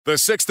The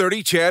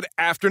 6:30 CHED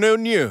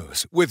Afternoon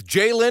News with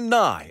Jaylen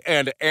Nye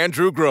and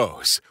Andrew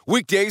Gross.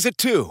 Weekdays at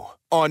 2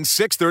 on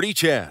 6:30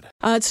 CHED.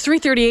 It's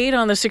 3:38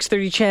 on the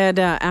 6:30 CHED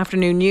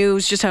Afternoon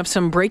News. Just have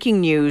some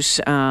breaking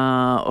news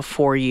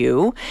for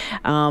you.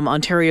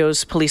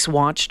 Ontario's police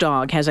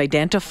watchdog has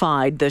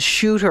identified the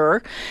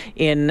shooter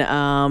in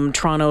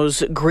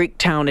Toronto's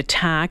Greektown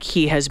attack.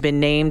 He has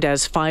been named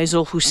as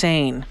Faisal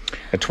Hussein.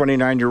 A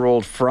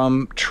 29-year-old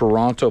from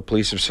Toronto.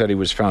 Police have said he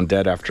was found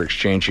dead after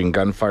exchanging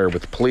gunfire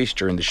with police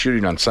during the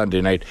shooting on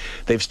Sunday night.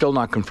 They've still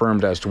not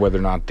confirmed as to whether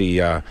or not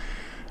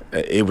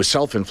it was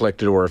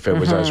self-inflicted or if it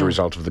was as a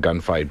result of the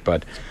gunfight.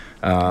 But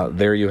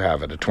there you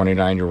have it, a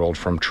 29-year-old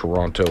from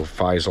Toronto,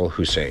 Faisal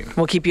Hussein.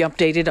 We'll keep you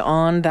updated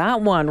on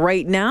that one.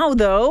 Right now,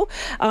 though,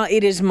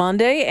 it is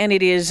Monday and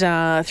it is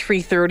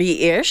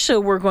 3:30-ish,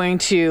 so we're going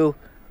to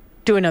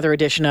do another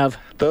edition of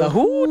The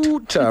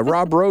Hoot.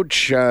 Rob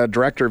Roach,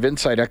 Director of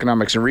Insight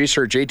Economics and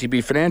Research,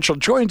 ATB Financial,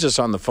 joins us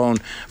on the phone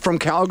from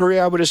Calgary,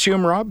 I would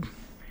assume, Rob?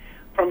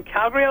 From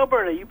Calgary,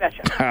 Alberta, you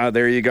betcha.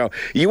 There you go.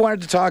 You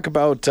wanted to talk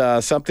about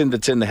something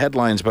that's in the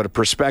headlines, but a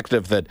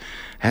perspective that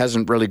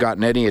hasn't really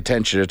gotten any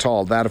attention at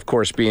all. That, of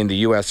course, being the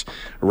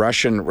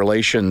U.S.-Russian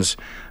relations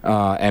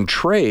and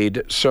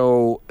trade.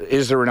 So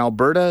is there an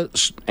Alberta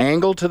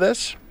angle to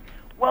this?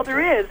 Well, there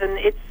is, and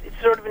it's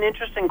sort of an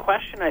interesting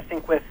question, I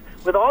think, with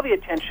all the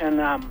attention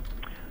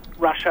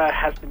Russia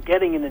has been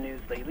getting in the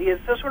news lately, is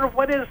sort of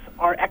what is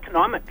our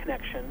economic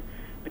connection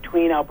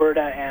between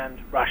Alberta and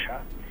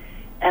Russia?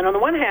 And on the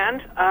one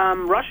hand,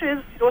 Russia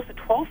is it's the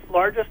 12th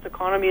largest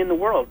economy in the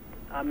world,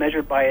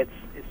 measured by its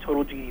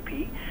total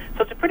GDP.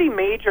 So it's a pretty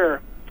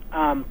major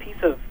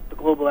piece of the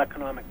global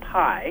economic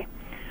pie.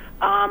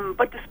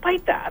 But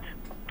despite that,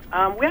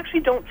 we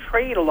actually don't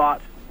trade a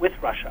lot with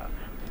Russia,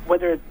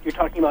 whether you're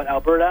talking about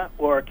Alberta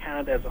or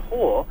Canada as a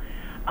whole.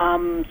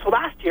 So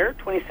last year,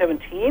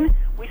 2017,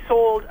 we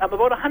sold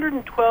about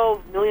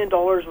 $112 million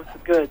worth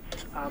of goods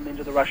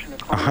into the Russian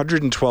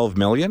economy. $112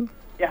 million?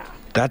 Yeah.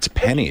 That's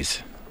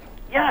pennies.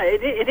 Yeah,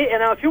 it and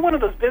now if you're one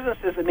of those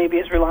businesses that maybe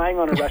is relying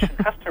on a Russian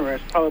customer,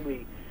 it's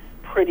probably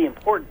pretty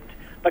important.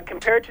 But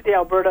compared to the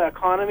Alberta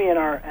economy and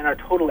our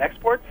total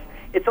exports,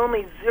 it's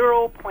only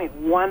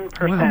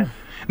 0.1%. Wow.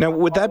 Now,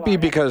 would that be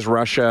because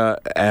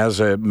Russia, as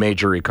a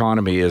major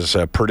economy, is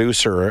a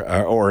producer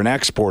or an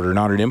exporter,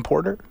 not an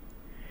importer?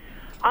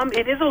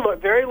 It is a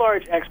very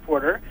large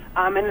exporter,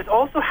 and it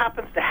also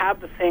happens to have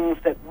the things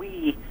that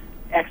we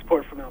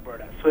export from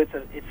Alberta. So it's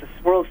the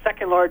world's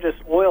second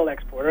largest oil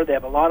exporter. They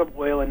have a lot of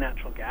oil and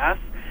natural gas.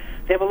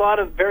 They have a lot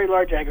of very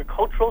large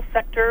agricultural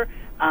sector,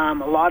 a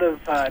lot of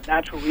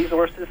natural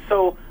resources.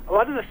 So a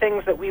lot of the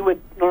things that we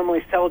would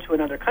normally sell to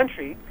another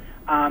country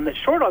that's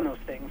short on those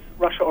things,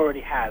 Russia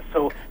already has.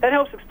 So that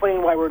helps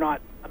explain why we're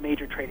not a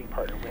major trading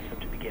partner with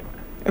them to begin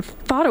with. I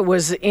thought it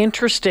was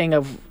interesting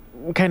of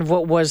kind of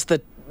what was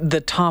the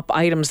top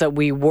items that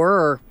we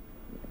were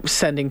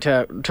sending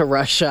to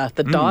Russia,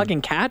 the dog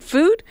and cat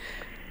food?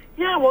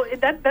 Yeah, well,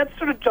 that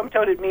sort of jumped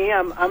out at me.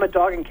 I'm a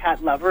dog and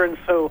cat lover, and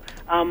so,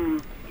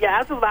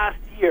 as of last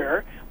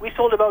year, we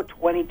sold about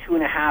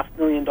 $22.5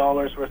 million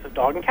worth of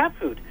dog and cat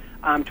food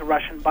to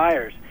Russian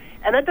buyers.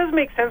 And that does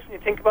make sense when you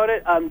think about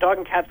it. Dog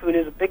and cat food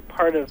is a big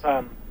part of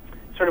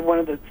sort of one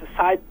of the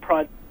side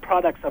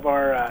products of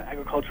our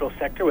agricultural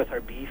sector with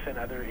our beef and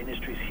other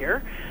industries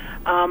here.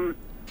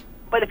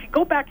 But if you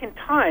go back in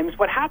times,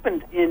 what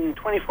happened in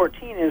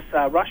 2014 is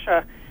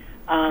Russia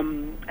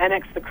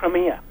annexed the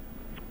Crimea,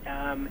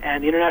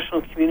 and the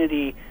international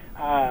community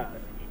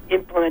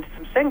implemented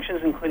some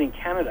sanctions, including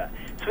Canada.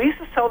 So we used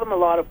to sell them a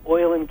lot of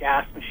oil and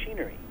gas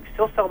machinery. We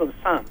still sell them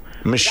some.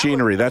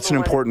 Machinery, that's an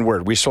important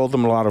word. We sold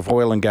them a lot of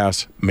oil and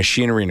gas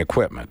machinery and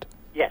equipment.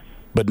 Yes.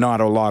 But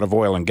not a lot of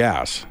oil and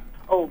gas.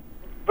 Oh,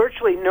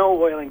 virtually no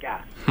oil and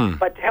gas.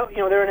 But to help,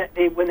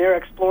 when they're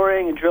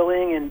exploring and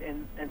drilling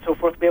and so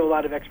forth, we have a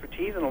lot of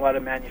expertise and a lot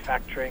of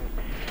manufacturing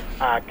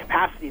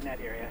capacity in that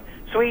area.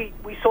 So we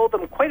sold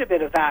them quite a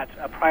bit of that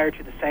prior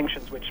to the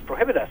sanctions, which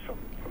prohibit us from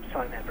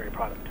selling that very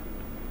product.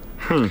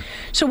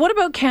 So what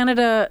about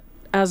Canada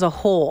as a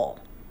whole?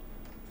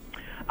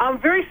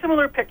 Very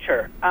similar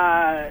picture.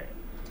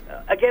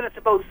 Again, it's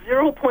about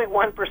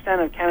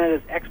 0.1% of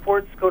Canada's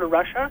exports go to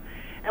Russia,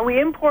 and we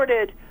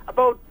imported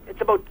about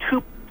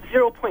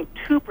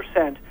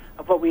 0.2%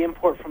 of what we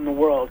import from the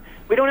world.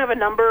 We don't have a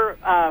number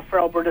for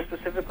Alberta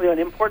specifically on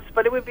imports,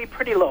 but it would be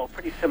pretty low,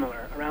 pretty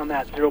similar, around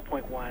that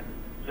 0.1,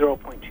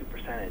 0.2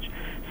 percentage.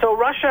 So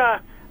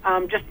Russia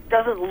just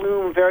doesn't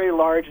loom very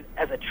large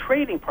as a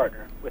trading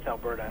partner with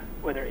Alberta,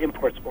 whether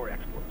imports or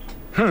exports.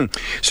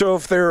 So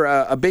if they're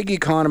a big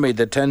economy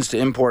that tends to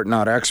import,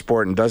 not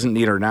export, and doesn't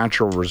need our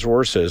natural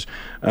resources,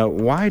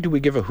 why do we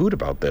give a hoot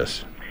about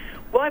this?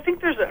 Well, I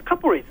think there's a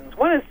couple reasons.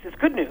 One is it's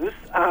good news.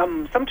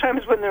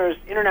 Sometimes when there's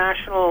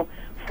international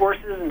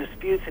forces and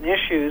disputes and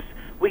issues,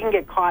 we can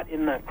get caught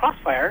in the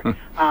crossfire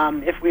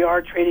if we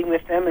are trading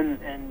with them,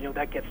 and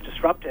that gets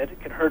disrupted. It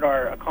can hurt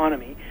our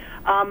economy.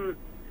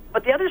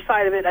 But the other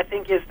side of it, I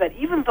think, is that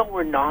even though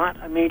we're not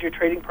a major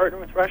trading partner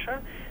with Russia,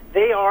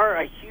 they are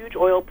a huge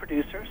oil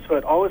producer, so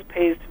it always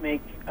pays to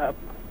make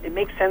it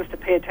makes sense to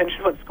pay attention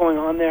to what's going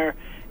on there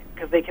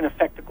because they can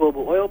affect the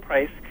global oil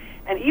price.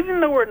 And even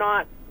though we're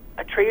not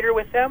a trader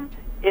with them,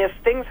 if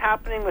things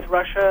happening with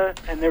Russia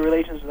and their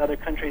relations with other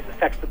countries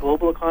affects the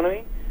global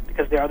economy,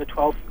 because they are the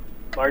 12th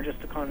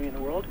largest economy in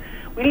the world,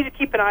 we need to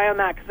keep an eye on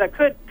that because that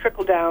could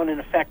trickle down and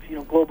affect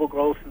global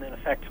growth and then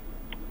affect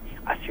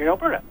us here in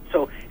Alberta.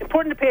 So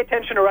important to pay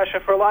attention to Russia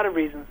for a lot of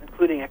reasons,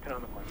 including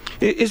economic ones.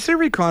 Is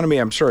their economy,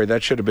 I'm sorry,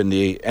 that should have been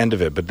the end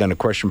of it, but then a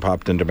question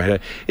popped into my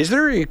head. Is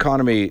their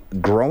economy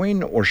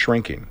growing or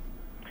shrinking?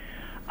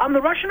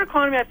 The Russian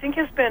economy, I think,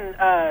 has been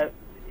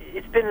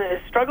it's been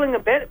struggling a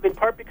bit, in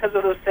part because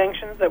of those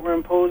sanctions that were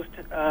imposed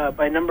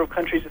by a number of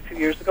countries a few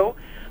years ago.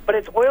 But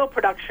its oil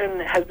production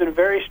has been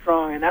very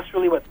strong, and that's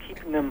really what's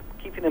keeping them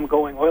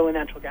going, oil and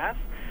natural gas.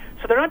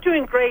 So they're not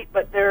doing great,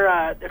 but they're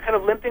kind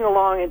of limping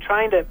along and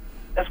trying to.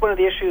 That's one of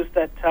the issues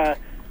that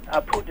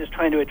Putin is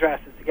trying to address,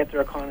 is to get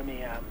their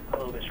economy a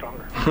little bit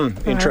stronger.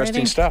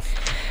 Interesting stuff.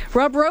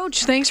 Rob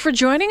Roach, thanks for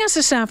joining us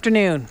this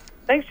afternoon.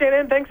 Thanks,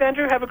 Jalen. Thanks,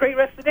 Andrew. Have a great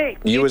rest of the day.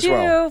 You as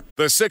well.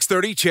 The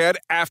 6:30 CHED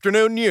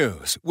Afternoon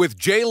News with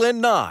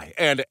Jalen Nye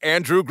and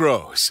Andrew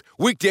Gross.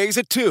 Weekdays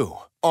at 2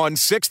 on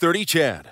 6:30 CHED.